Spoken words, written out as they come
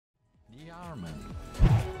TheRMan.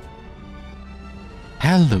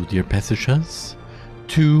 Hello, dear passengers,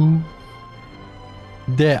 to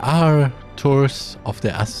the R tours of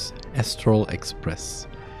the Astral Express.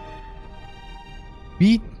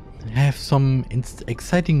 We have some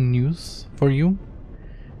exciting news for you,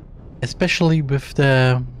 especially with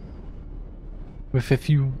a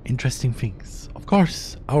few interesting things. Of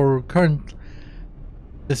course, our current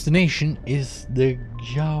destination is the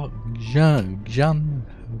Zhanjiao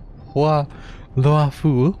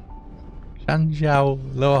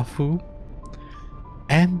Loafu,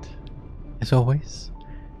 and as always,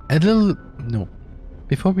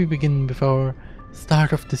 before we begin with our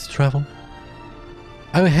start of this travel,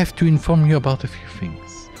 I will have to inform you about a few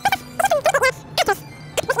things.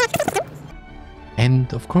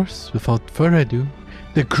 And of course, without further ado,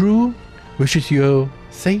 the crew wishes you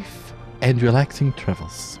safe and relaxing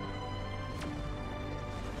travels.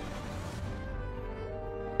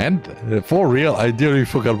 And for real, I nearly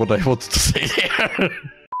forgot what I wanted to say here.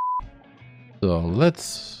 So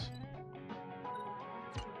let's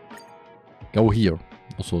go here.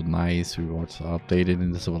 Also, nice rewards are updated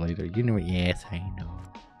in the simulator. You know, yes, I know.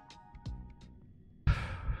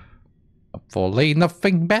 Hopefully,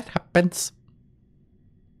 nothing bad happens.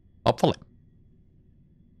 Hopefully.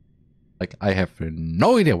 Like, I have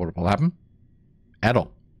no idea what will happen at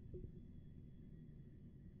all.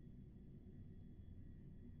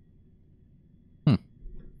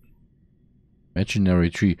 Imaginary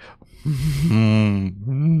tree.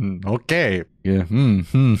 Okay. Yeah.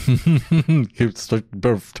 Gives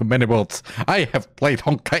birth to many worlds. I have played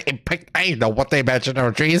Honkai Impact. I know what the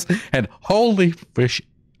imaginary tree is. And holy fish.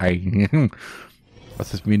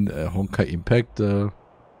 What's this mean? Honkai Impact? A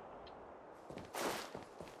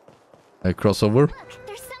crossover? Look,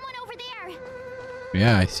 there's someone over there.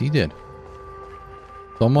 Yeah, I see that.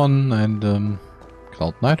 Someone and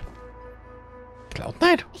Cloud Knight. Cloud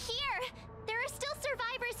Knight? Here! There are still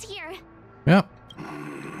survivors here. Yeah.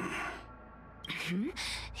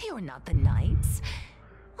 You're not the knights.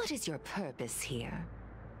 What is your purpose here?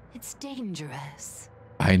 It's dangerous.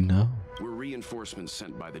 I know. We're reinforcements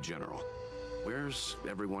sent by the general. Where's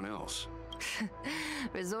everyone else?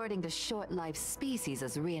 Resorting to short-lived species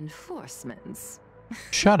as reinforcements.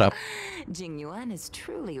 Shut up. Jingyuan is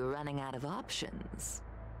truly running out of options.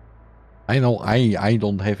 I know I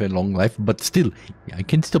don't have a long life, but still, I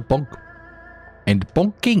can still bonk. And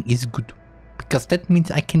bonking is good, because that means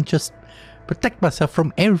I can just protect myself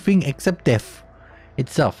from everything except death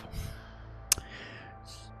itself.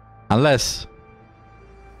 Unless...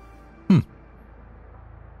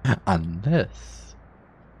 Unless...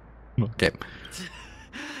 Okay.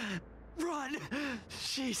 Run!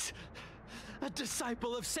 She's a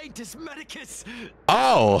disciple of Sanctus Medicus!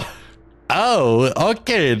 Oh! Oh,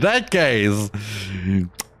 okay, that case. You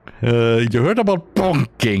heard about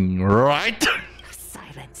bonking, right?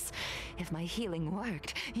 Silence. If my healing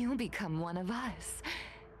worked, you'll become one of us.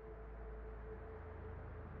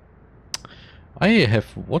 I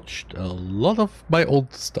have watched a lot of my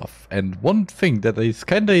old stuff, and one thing that is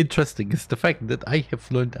kinda interesting is the fact that I have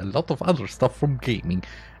learned a lot of other stuff from gaming,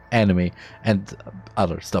 anime, and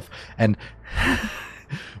other stuff. And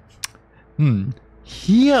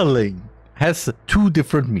healing has two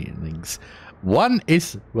different meanings. One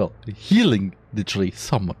is, well, healing literally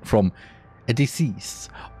someone from a disease,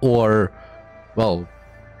 or, well,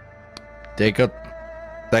 they got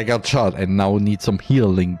shot and now need some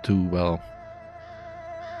healing to, well,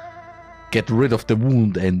 get rid of the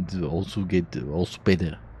wound and also get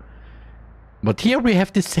better. But here we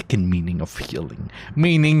have the second meaning of healing,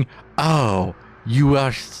 meaning, oh, you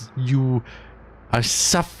are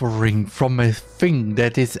suffering from a thing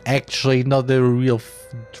that is actually not a real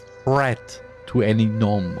threat to any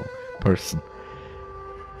normal person,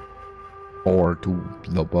 or to,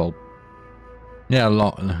 well,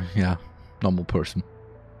 normal person,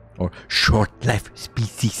 or short-lived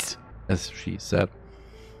species, as she said.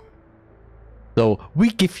 So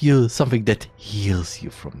we give you something that heals you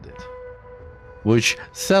from that, which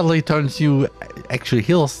sadly actually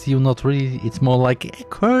heals you, not really. It's more like a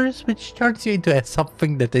curse, which turns you into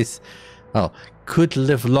something that is, well, could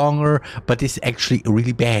live longer, but is actually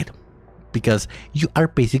really bad, because you are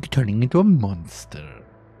basically turning into a monster.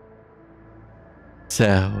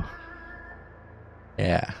 So,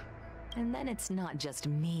 yeah. And then it's not just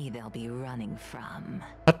me they'll be running from.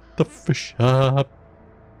 Cut the fish up.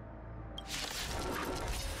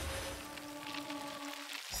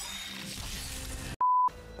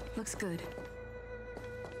 Looks good.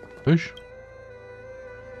 Fish?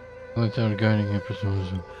 Regarding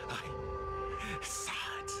episodes. I saw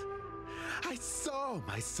it. I saw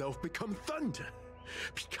myself become thunder.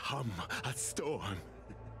 Become become a storm.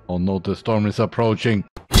 Oh no, the storm is approaching.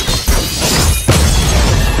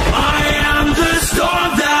 I am the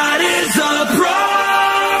storm that is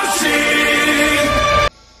approaching!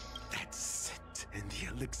 That's it in the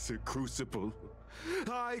elixir crucible.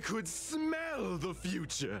 I could smell the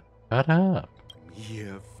future. Shut up.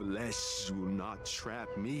 Mere flesh will not trap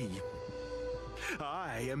me.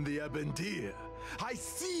 I am the Abendir. I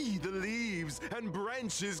see the leaves and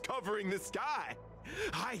branches covering the sky.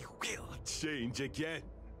 I will change again.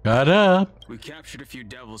 Shut up. We captured a few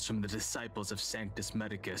devils from the disciples of Sanctus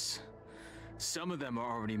Medicus. Some of them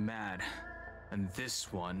are already mad, and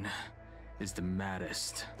this one is the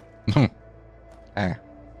maddest. Ah.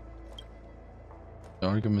 The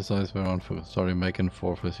argument size were on for sorry back and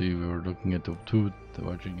forth as we were looking at the two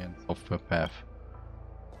diverging ends of the path.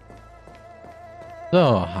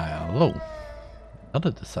 So, hi, hello.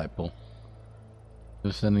 Another disciple.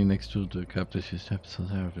 Just standing next to the captain, she steps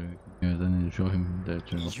out then show him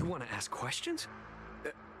that. You want to ask questions?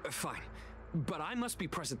 Fine, but I must be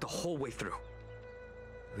present the whole way through.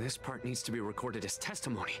 This part needs to be recorded as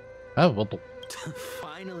testimony. Oh, what the?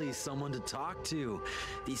 Finally, someone to talk to.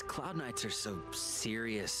 These Cloud Knights are so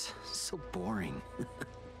serious, so boring.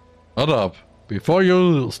 Shut up. Before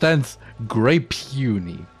you stands Grey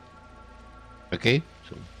Puny. Okay,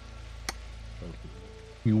 so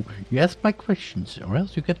you ask my questions or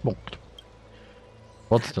else you get mocked.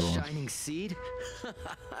 What's the one? Shining seed?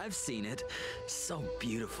 I've seen it. So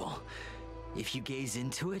beautiful. If you gaze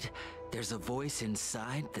into it, there's a voice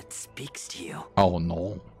inside that speaks to you. Oh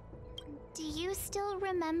no. Do you still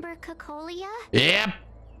remember Cocolia? Yep.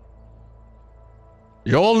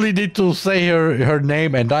 You only need to say her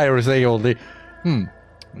name and I say only.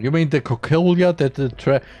 You mean the Cocolia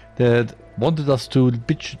that wanted us to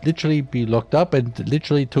literally be locked up and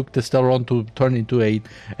literally took the Stellaron to turn into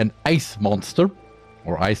an ice monster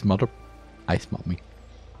or ice mother, ice mommy.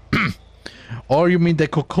 Or you mean the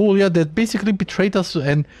Cocolia that basically betrayed us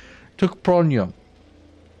and took Bronya,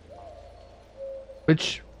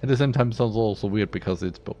 which at the same time sounds also weird because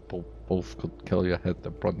it's both Cocolia had the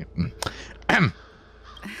Bronya.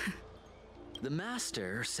 The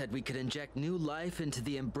master said we could inject new life into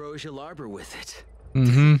the ambrosial arbor with it.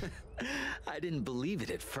 I didn't believe it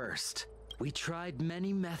at first. We tried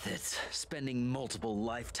many methods, spending multiple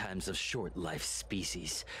lifetimes of short-life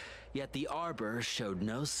species. Yet the arbor showed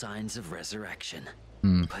no signs of resurrection.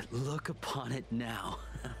 But look upon it now.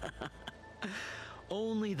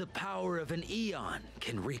 Only the power of an eon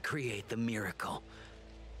can recreate the miracle.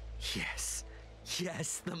 Yes,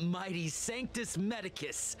 yes, the mighty Sanctus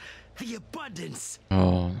Medicus, the abundance.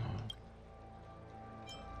 Oh.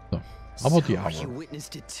 So, how about the You hour?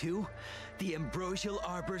 witnessed it too? The ambrosial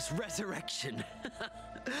arbor's resurrection.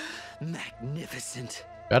 Magnificent.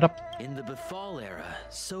 Shut up. In the Befall era,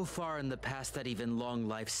 so far in the past that even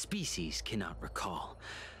long-life species cannot recall,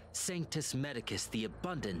 Sanctus Medicus the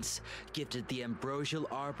Abundance gifted the ambrosial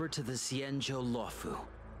arbor to the Xianzhou Luofu.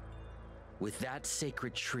 With that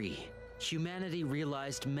sacred tree, humanity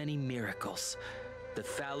realized many miracles. The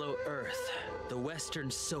fallow earth, the western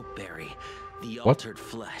soapberry, the altered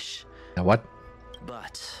flesh. Now what?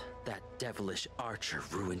 But that devilish archer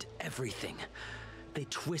ruined everything. They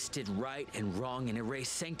twisted right and wrong and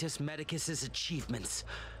erased Sanctus Medicus's achievements.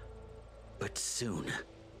 But soon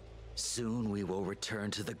we will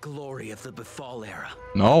return to the glory of the Befall era.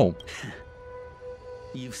 No.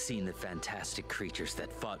 You've seen the fantastic creatures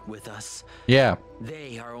that fought with us. Yeah.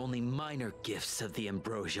 They are only minor gifts of the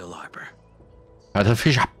ambrosial arbor. Shut the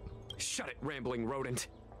fish up. Shut it, rambling rodent.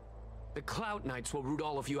 The Cloud Knights will root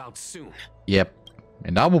all of you out soon. Yep.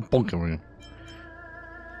 And I will bunker in.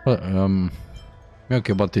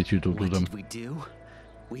 Okay, what did you do to What them? did we do?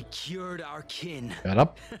 We cured our kin. Shut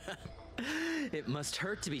up. It must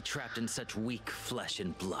hurt to be trapped in such weak flesh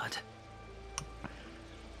and blood.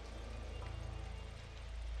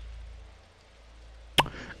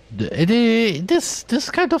 This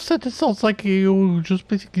kind of set, it sounds like you just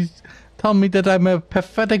basically tell me that I'm a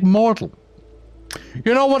pathetic mortal.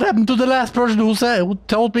 You know what happened to the last person who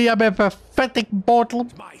told me I'm a pathetic mortal?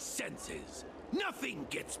 My senses. Nothing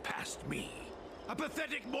gets past me. A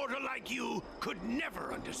pathetic mortal like you could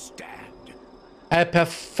never understand. A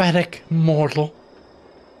pathetic mortal.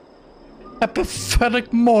 A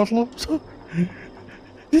pathetic mortal.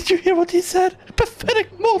 Did you hear what he said? A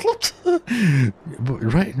pathetic mortal.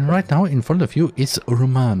 Right now in front of you is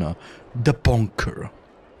Romana, the bonker.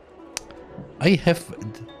 I have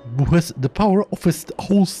who has the power of a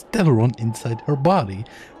whole Stellaron inside her body,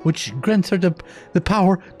 which grants her the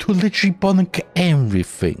power to literally bonk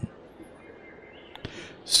everything.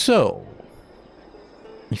 So,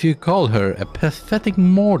 If you call her a pathetic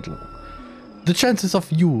mortal, the chances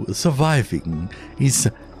of you surviving is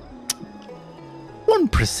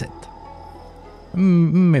 1%.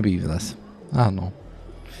 Maybe even less. I don't know.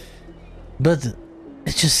 But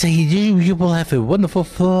let's just say you will have a wonderful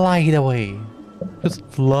flight away. Just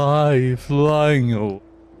flying away.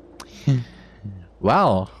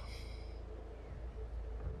 Wow.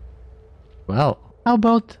 Well, how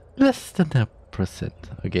about less than 1%?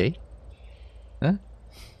 Okay. Huh?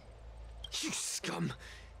 You scum!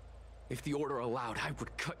 If the order allowed, I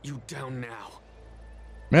would cut you down now.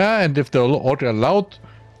 Yeah, and if the order allowed,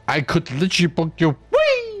 I could literally book you.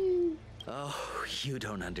 Whee! Oh, you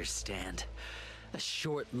don't understand. A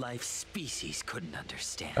short-life species couldn't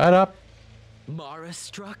understand. Shut up. Mara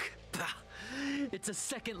struck? Pah. It's a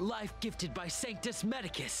second life gifted by Sanctus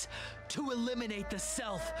Medicus to eliminate the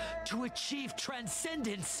self, to achieve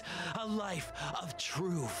transcendence, a life of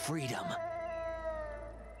true freedom.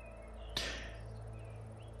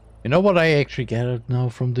 You know what I actually get now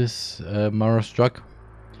from this Mara struck?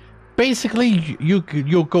 Basically, you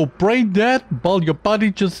go brain dead while your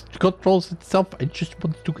body just controls itself and just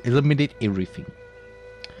wants to eliminate everything.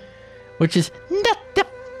 Which is not the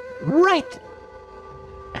right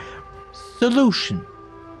solution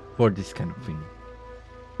for this kind of thing.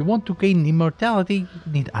 If you want to gain immortality,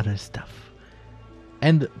 you need other stuff.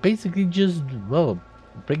 And basically just, well,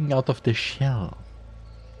 breaking out of the shell.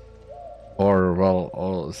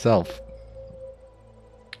 Or self.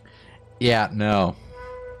 Yeah, no.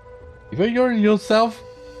 If you're yourself,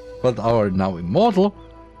 but are now immortal,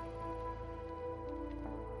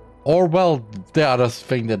 or well, the other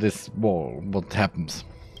thing that is more what happens.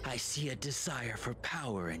 I see a desire for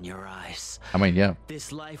power in your eyes. I mean, yeah.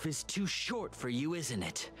 This life is too short for you, isn't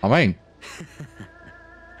it? I mean.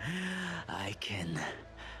 I can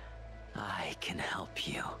help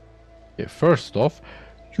you. Okay, first off,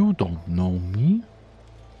 you don't know me.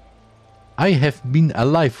 I have been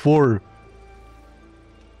alive for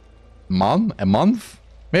a month,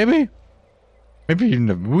 maybe in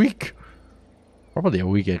a week. Probably a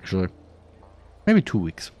week actually. Maybe 2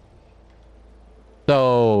 weeks.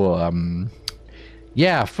 So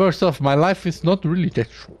yeah, first off, my life is not really that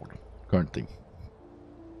short currently.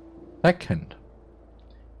 Second,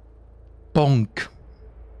 bonk.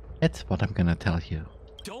 That's what I'm gonna tell you.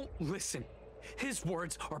 Don't listen. His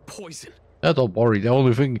words are poison. Don't worry, the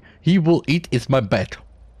only thing he will eat is my bed.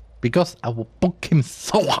 Because I will bonk him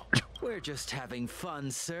so hard. We're just having fun,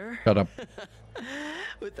 sir. Shut up.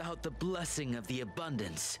 Without the blessing of the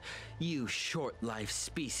abundance, you short-life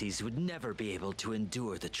species would never be able to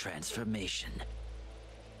endure the transformation.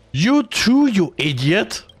 You too, you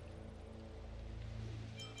idiot!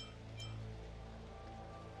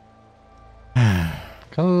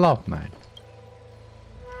 Cloud Knight.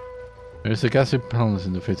 There's a ghastly palace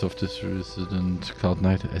in the face of this resident Cloud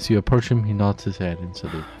Knight. As you approach him, he nods his head in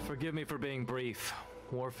salute. Forgive me for being brief.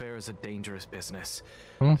 Warfare is a dangerous business.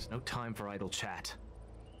 Hmm? There's no time for idle chat.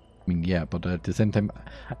 I mean, yeah, but at the same time,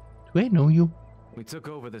 do I know you? We took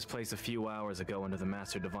over this place a few hours ago under the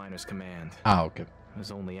Master Diviner's command. Ah, okay. It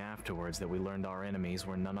was only afterwards that we learned our enemies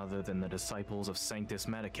were none other than the disciples of Sanctus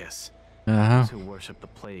Medicus, those who worship the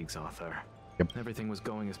Plague's author. Yep. Everything was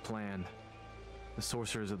going as planned. The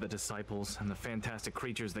sorcerers of the disciples and the fantastic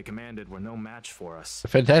creatures they commanded were no match for us.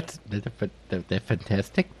 They're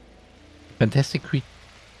fantastic? Fantastic creature.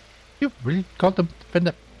 You really called them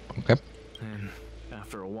fantastic? Okay. And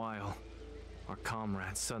after a while, our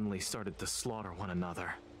comrades suddenly started to slaughter one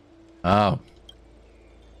another. Oh.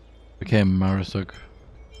 Became Marasuk.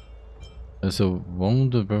 There's a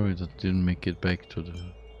wounded berry that didn't make it back to the...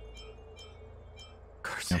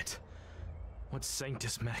 Curse it. What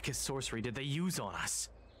Sanctus Medicus sorcery did they use on us?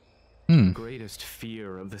 Hmm. The greatest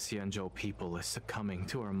fear of the Xianzhou people is succumbing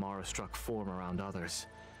to our Mara-struck form around others.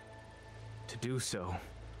 To do so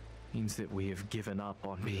means that we have given up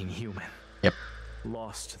on being human. Yep.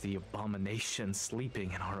 Lost the abomination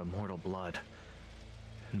sleeping in our immortal blood.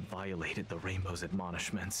 And violated the Rainbow's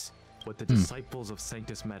admonishments. What the disciples of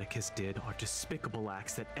Sanctus Medicus did are despicable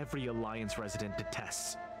acts that every Alliance resident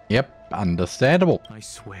detests. Yep, understandable. I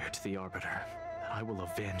swear to the Arbiter that I will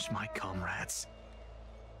avenge my comrades.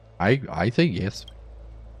 I think yes.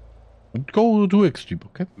 Don't go too extreme,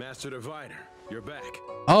 okay? Master Diviner, you're back.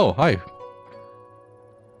 Oh, hi.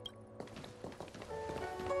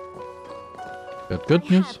 Got good I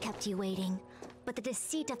news? have kept you waiting, but the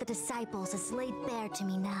deceit of the disciples is laid bare to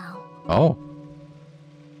me now. Oh.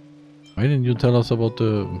 Why didn't you tell us about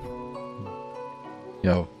the...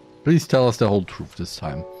 Yeah, please tell us the whole truth this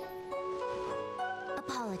time.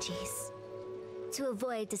 Apologies. To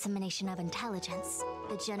avoid avoid dissemination of intelligence,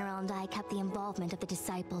 the General and I kept the involvement of the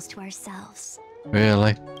disciples to ourselves.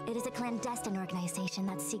 Really? It is a clandestine organization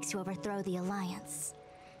that seeks to overthrow the Alliance.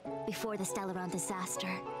 Before the Stellaron disaster,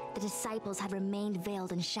 the disciples had remained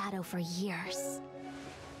veiled in shadow for years.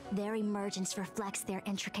 Their emergence reflects their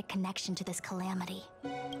intricate connection to this calamity.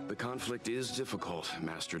 The conflict is difficult,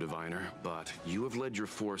 Master Diviner, but you have led your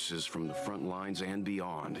forces from the front lines and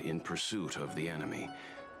beyond in pursuit of the enemy.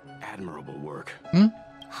 Admirable work.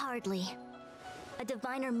 Hardly. A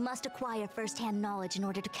diviner must acquire first-hand knowledge in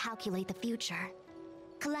order to calculate the future.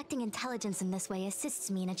 Collecting intelligence in this way assists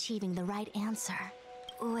me in achieving the right answer.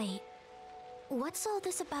 Wait, what's all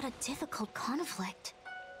this about a difficult conflict?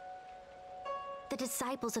 The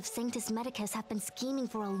disciples of Sanctus Medicus have been scheming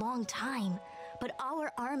for a long time, but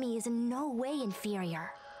our army is in no way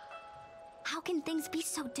inferior. How can things be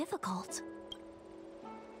so difficult?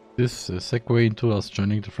 This segue into us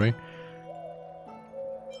joining the fray.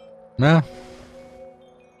 Nah.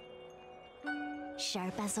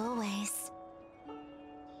 Sharp as always.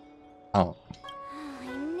 Oh.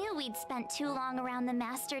 I knew we'd spent too long around the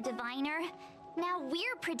Master Diviner. Now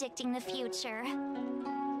we're predicting the future.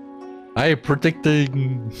 I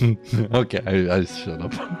predicting. Okay, I shut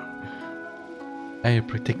up. I am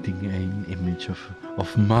predicting an image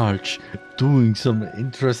of March doing some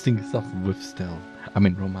interesting stuff with Stell. I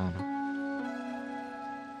mean Romano.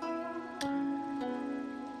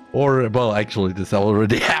 Or well, actually, this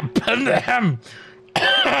already happened.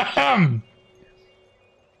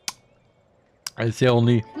 I say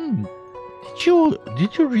only.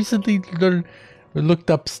 Did you recently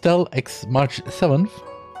looked up Stell X March 7th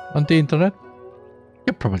on the internet?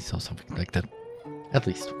 You probably saw something like that, at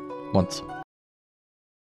least once.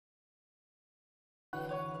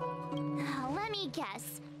 Let me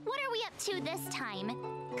guess. What are we up to this time?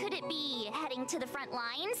 Could it be heading to the front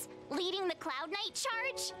lines? Leading the Cloud Knight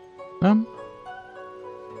charge?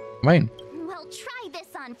 Mine. Well, try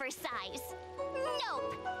this on for size.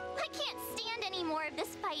 Nope. I can't stand any more of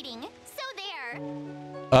this fighting. So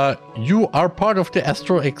there. You are part of the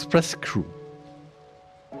Astro Express crew.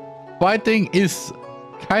 Fighting is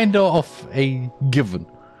kind of a given.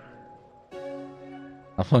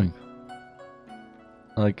 I think.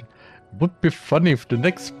 Like, would be funny if the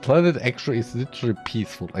next planet actually is literally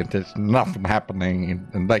peaceful and there's nothing happening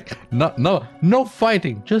and like no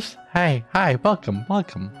fighting. Just hi, welcome.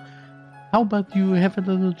 How about you have a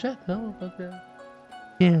little chat? How about that?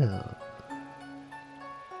 Yeah.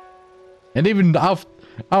 And even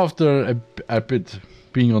after a bit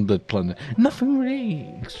being on that planet, nothing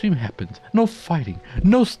really extreme happened. No fighting,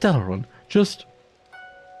 no Stellaron, just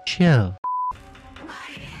chill.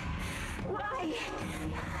 Why?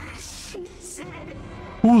 She said...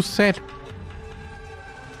 Who said?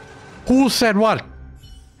 Who said what?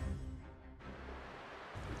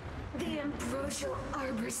 The ambrosial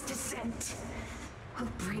arbor's descent will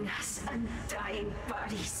bring us undying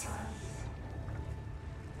bodies.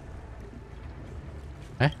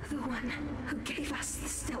 Eh? The one who gave us the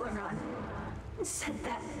Stellaron said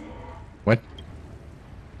that What?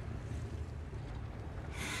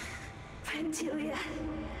 Vantilia,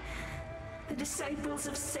 the disciples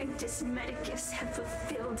of Sanctus Medicus have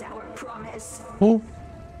fulfilled our promise. Who?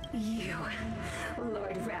 You,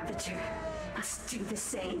 Lord Ravager, must do the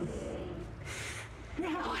same.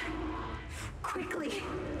 Now, quickly.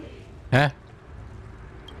 Huh?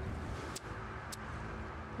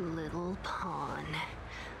 Little pawn.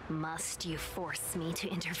 Must you force me to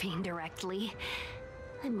intervene directly?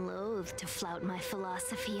 I'm loath to flout my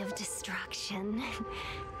philosophy of destruction.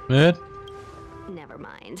 What? Never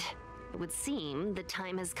mind. It would seem the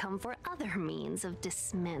time has come for other means of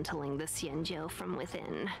dismantling the Xianzhou from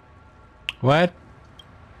within. What?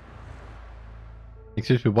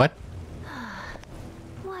 Excuse me, what?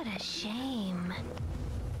 What a shame.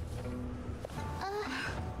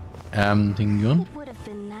 Ding Yun? It would have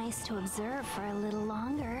been nice to observe for a little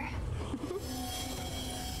longer.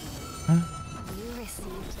 You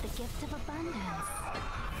received the gift of abundance.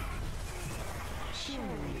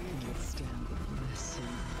 Surely you can stand the lesson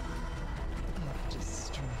of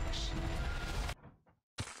destruction.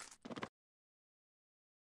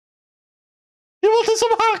 You wanted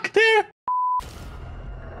some hack there?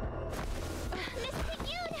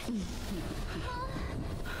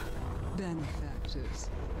 Benefactors,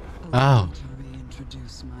 Oh. allow me to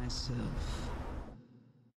reintroduce myself.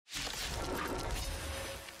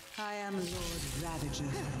 I am Lord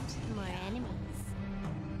Ravager. More enemies.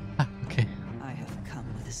 Okay. I have come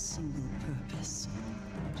with a single purpose: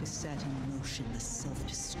 to set in motion the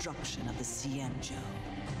self-destruction of the Xianzhou.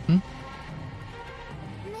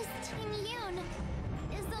 Miss Ting Yun,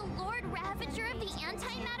 is the The Lord Ravager of the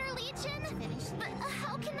Antimatter Legion? But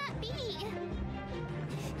how can that be?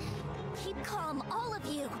 Keep calm, all of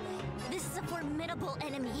you. This is a formidable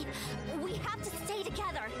enemy. We have to stay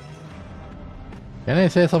together. Can I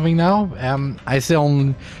say something now? I say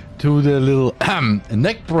on to the little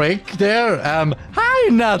neck break there. Hi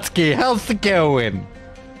Natsuki, how's it going?